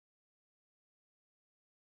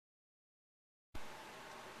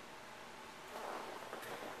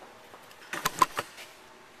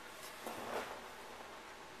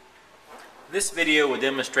This video will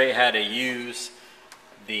demonstrate how to use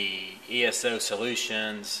the ESO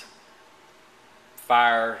Solutions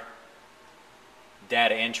FIRE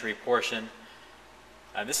data entry portion.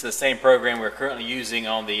 This is the same program we're currently using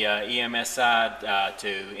on the EMS side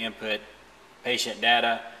to input patient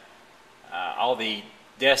data. All the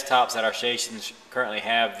desktops at our stations currently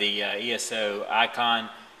have the ESO icon.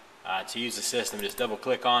 To use the system, just double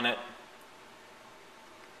click on it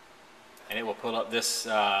and it will pull up this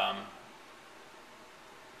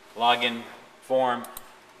login form.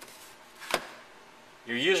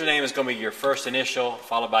 Your username is going to be your first initial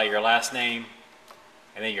followed by your last name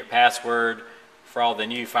and then your password. For all the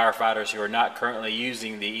new firefighters who are not currently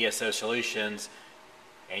using the ESO Solutions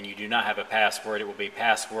and you do not have a password, it will be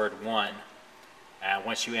password 1.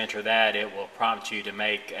 Once you enter that, it will prompt you to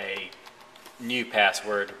make a new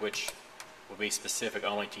password which will be specific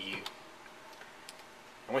only to you.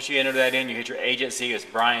 And once you enter that in, you hit your agency. It's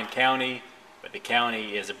Bryan County, but the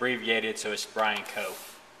county is abbreviated, so it's Bryan Co.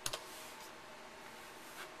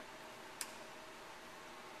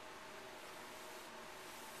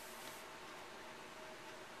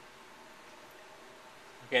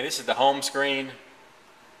 Okay, this is the home screen. It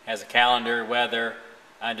has a calendar, weather.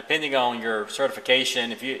 Depending on your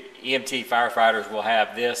certification, EMT firefighters will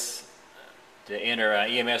have this to enter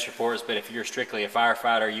EMS reports, but if you're strictly a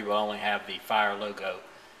firefighter, you will only have the fire logo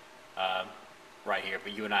right here,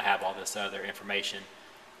 but you will not have all this other information.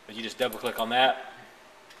 But you just double click on that.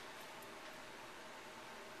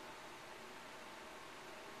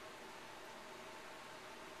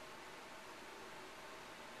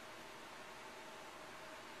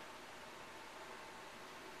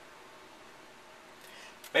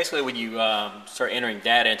 Basically, when you start entering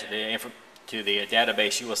data into the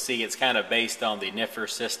database, you will see it's kind of based on the NFIRS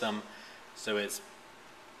system. So it's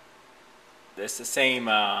the same,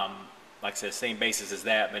 like I said, same basis as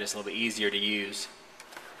that, but it's a little bit easier to use.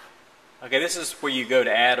 Okay, this is where you go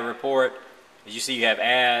to add a report. As you see, you have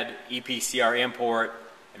add, EPCR import,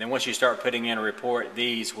 and then once you start putting in a report,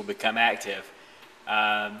 these will become active.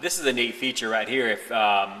 This is a neat feature right here. If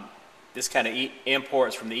this kind of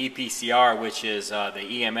imports from the EPCR, which is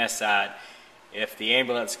the EMS side. If the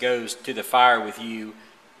ambulance goes to the fire with you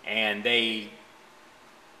and they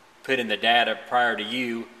put in the data prior to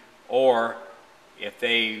you, or if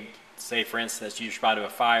they, say for instance, you respond to a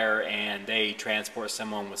fire and they transport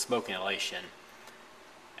someone with smoke inhalation,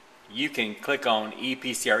 you can click on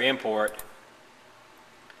EPCR import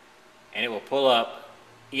and it will pull up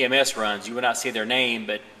EMS runs. You will not see their name,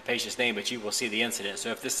 but patient's name, but you will see the incident.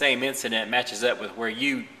 So if the same incident matches up with where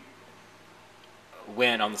you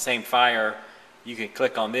went on the same fire, you can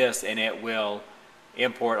click on this and it will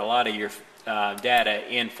import a lot of your data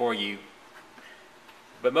in for you.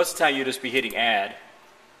 But most of the time you'll just be hitting add.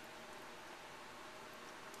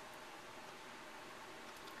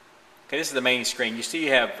 Okay, this is the main screen. You see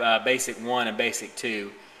you have basic 1 and basic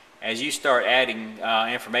 2. As you start adding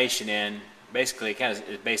information in, basically it kind of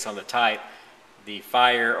is based on the type. The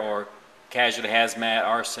fire or casualty, hazmat,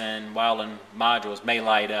 arson, wildland modules may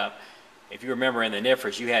light up. If you remember in the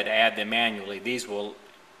NFIRS, you had to add them manually. These will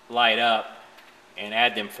light up and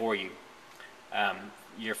add them for you.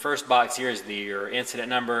 Your first box here is your incident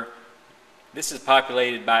number. This is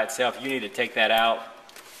populated by itself. You need to take that out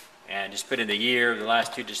and just put in the year, the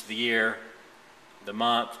last 2 digits of the year, the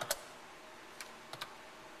month,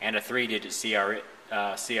 and a 3-digit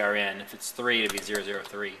CRN. If it's 3, it'll be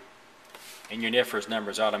 003. And your NFIRS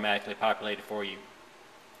number is automatically populated for you.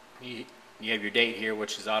 You have your date here,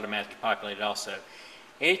 which is automatically populated also.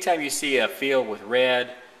 Anytime you see a field with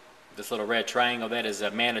red, this little red triangle, that is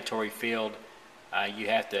a mandatory field. You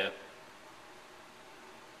have to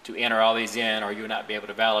enter all these in, or you will not be able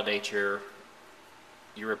to validate your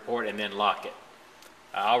report and then lock it.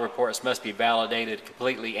 All reports must be validated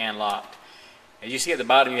completely and locked. As you see at the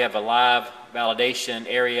bottom, you have a live validation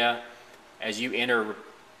area. As you enter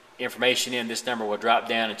information in, this number will drop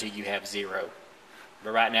down until you have 0.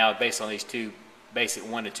 But right now, based on these two basic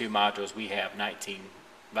 1 to 2 modules, we have 19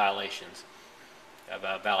 violations of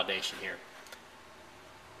validation here.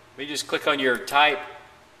 We just click on your type.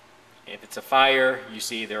 If it's a fire, you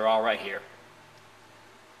see they're all right here.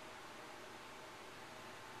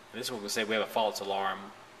 This one will say we have a false alarm,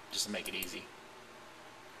 just to make it easy.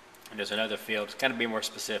 And there's another field to kind of be more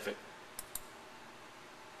specific.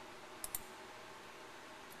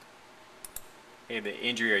 Okay, the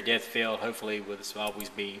injury or death field, hopefully will always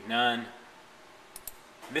be none.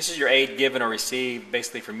 This is your aid given or received,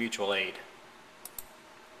 basically for mutual aid.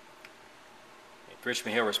 If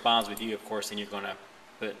Richmond Hill responds with you, of course, then you're going to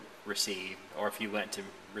put received. Or if you went to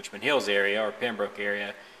Richmond Hills area or Pembroke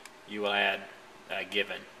area, you will add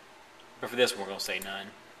given. But for this one, we're going to say none.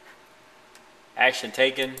 Action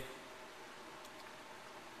taken.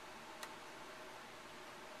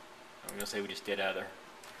 I'm going to say we just did other.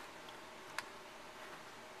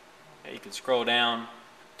 You can scroll down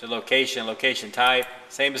to location, location type,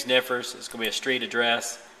 same as NFIRS. It's going to be a street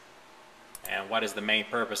address. And what is the main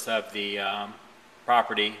purpose of the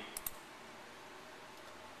property?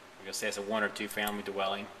 We're going to say it's a 1 or 2 family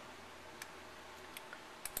dwelling.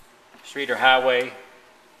 Street or highway.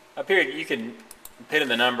 Up here you can put in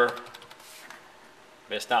the number,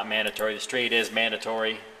 but it's not mandatory. The street is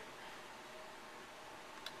mandatory.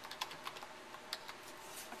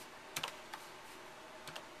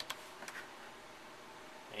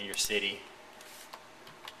 And your city.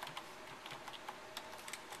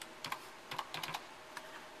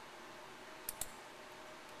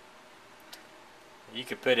 You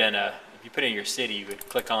could put in if you put in your city, you would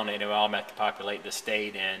click on it and it will automatically populate the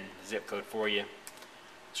state and zip code for you.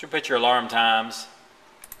 So put your alarm times.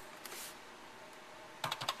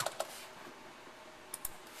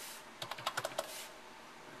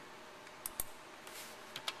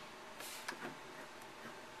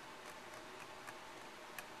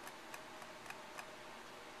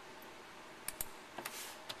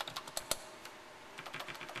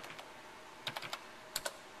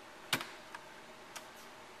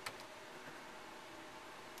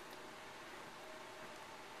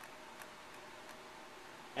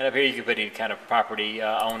 And up here you can put any kind of property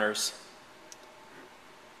owner's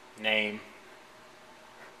name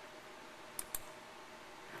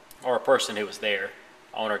or a person who was there.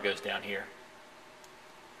 Owner goes down here.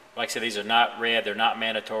 Like I said, these are not red, they're not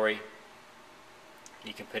mandatory.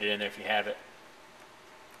 You can put it in there if you have it.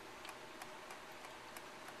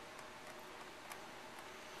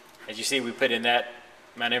 As you see, we put in that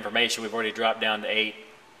amount of information. We've already dropped down to 8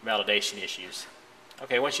 validation issues.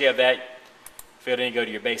 Okay, once you have that filled in, go to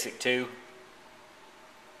your basic 2.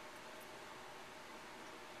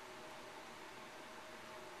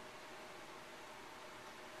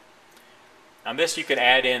 On this you can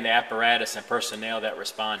add in the apparatus and personnel that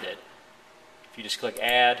responded. If you just click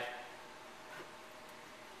add,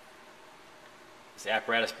 this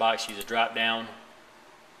apparatus box, use a drop down.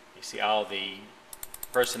 You see all the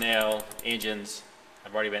personnel, engines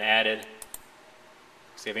have already been added.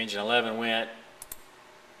 See if engine 11 went.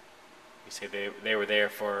 You see they were there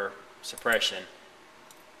for suppression.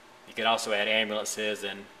 You can also add ambulances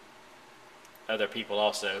and other people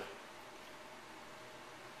also.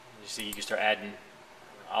 You see you can start adding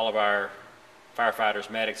all of our firefighters,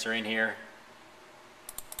 medics are in here.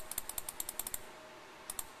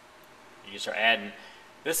 You can start adding.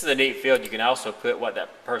 This is a neat field. You can also put what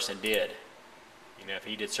that person did. You know, if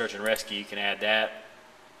he did search and rescue, you can add that.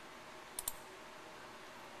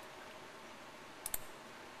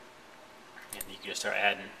 And you can just start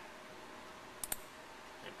adding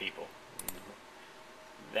people.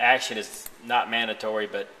 The action is not mandatory,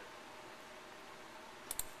 but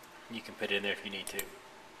you can put it in there if you need to.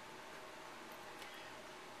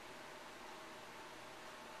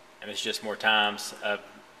 And it's just more times of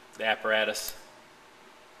the apparatus.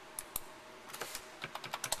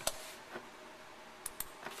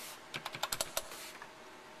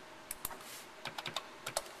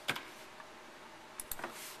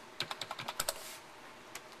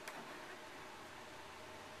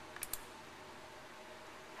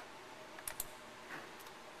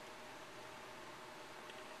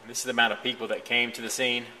 This is the amount of people that came to the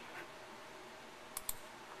scene.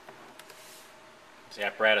 The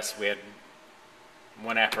apparatus, we had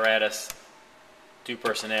 1 apparatus, 2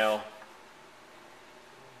 personnel,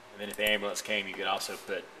 and then if the ambulance came, you could also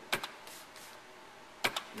put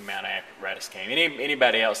the amount of apparatus came.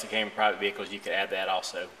 Anybody else that came in private vehicles, you could add that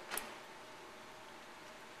also. You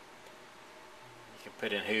can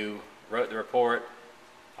put in who wrote the report,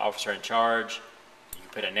 officer in charge. You can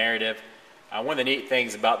put a narrative. One of the neat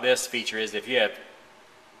things about this feature is if you have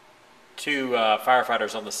 2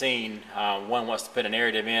 firefighters on the scene, one wants to put a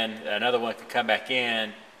narrative in, another one can come back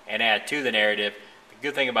in and add to the narrative. The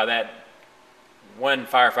good thing about that, one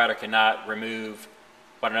firefighter cannot remove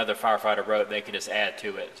what another firefighter wrote, they can just add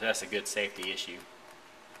to it. So that's a good safety issue.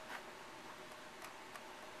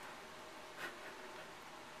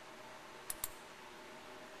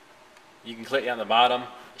 You can click down the bottom,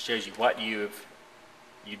 it shows you what you've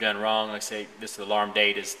done wrong. Like say this alarm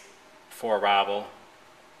date is for arrival,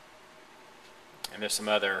 and there's some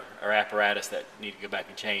other apparatus that need to go back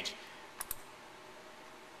and change.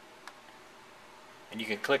 And you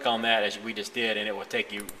can click on that as we just did, and it will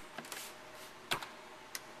take you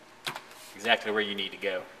exactly where you need to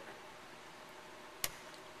go.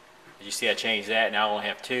 As you see, I changed that. Now I only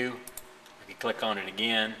have 2. I can click on it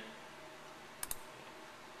again,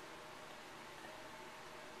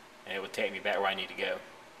 and it will take me back where I need to go.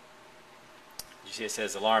 You see it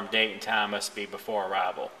says alarm date and time must be before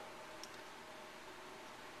arrival.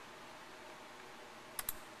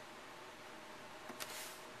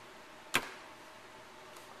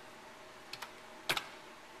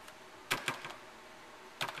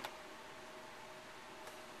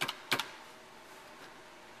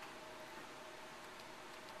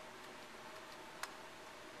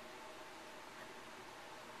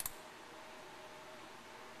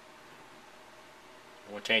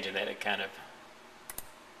 We're changing that, it kind of,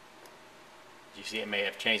 you see it may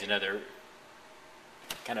have changed another,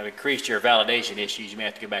 kind of increased your validation issues. You may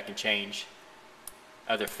have to go back and change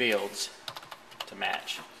other fields to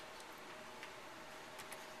match.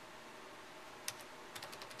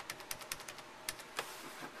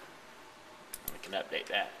 We can update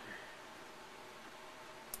that.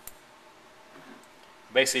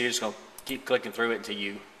 Basically, you're just going to keep clicking through it until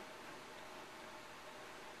you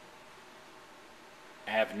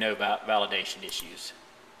have no validation issues.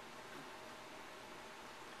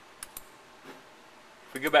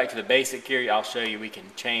 If we go back to the basic here, I'll show you we can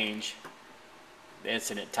change the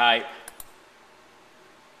incident type.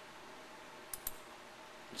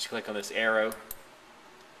 Just click on this arrow.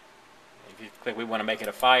 If you click, we want to make it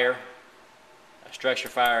a fire, a structure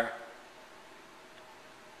fire,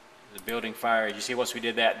 the building fire. As you see, once we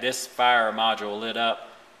did that, this fire module lit up,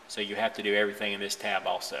 so you have to do everything in this tab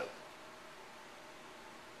also.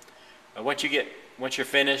 But once you're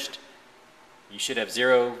finished, you should have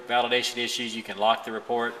 0 validation issues. You can lock the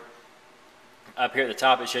report. Up here at the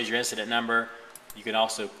top, it shows your incident number. You can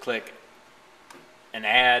also click and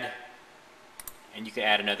add, and you can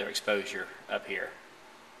add another exposure up here.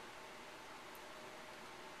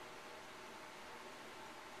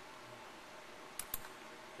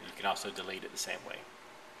 And you can also delete it the same way.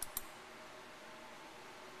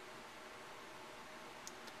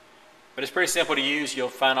 But it's pretty simple to use. You'll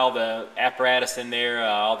find all the apparatus in there,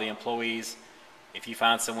 all the employees. If you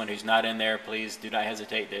find someone who's not in there, please do not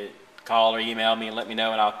hesitate to call or email me and let me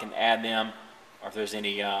know, and I can add them. Or if there's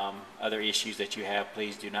any other issues that you have,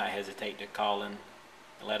 please do not hesitate to call in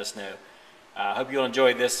and let us know. I hope you'll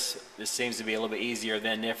enjoy this. This seems to be a little bit easier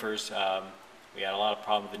than NFIRS. We had a lot of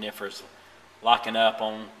problems with NFIRS locking up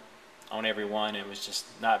on everyone. It was just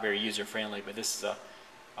not very user-friendly, but this is a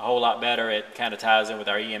whole lot better. It kind of ties in with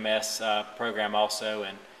our EMS program also,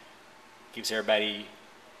 and keeps everybody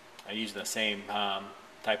using the same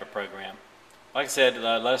type of program. Like I said,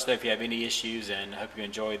 let us know if you have any issues, and I hope you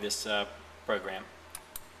enjoy this program.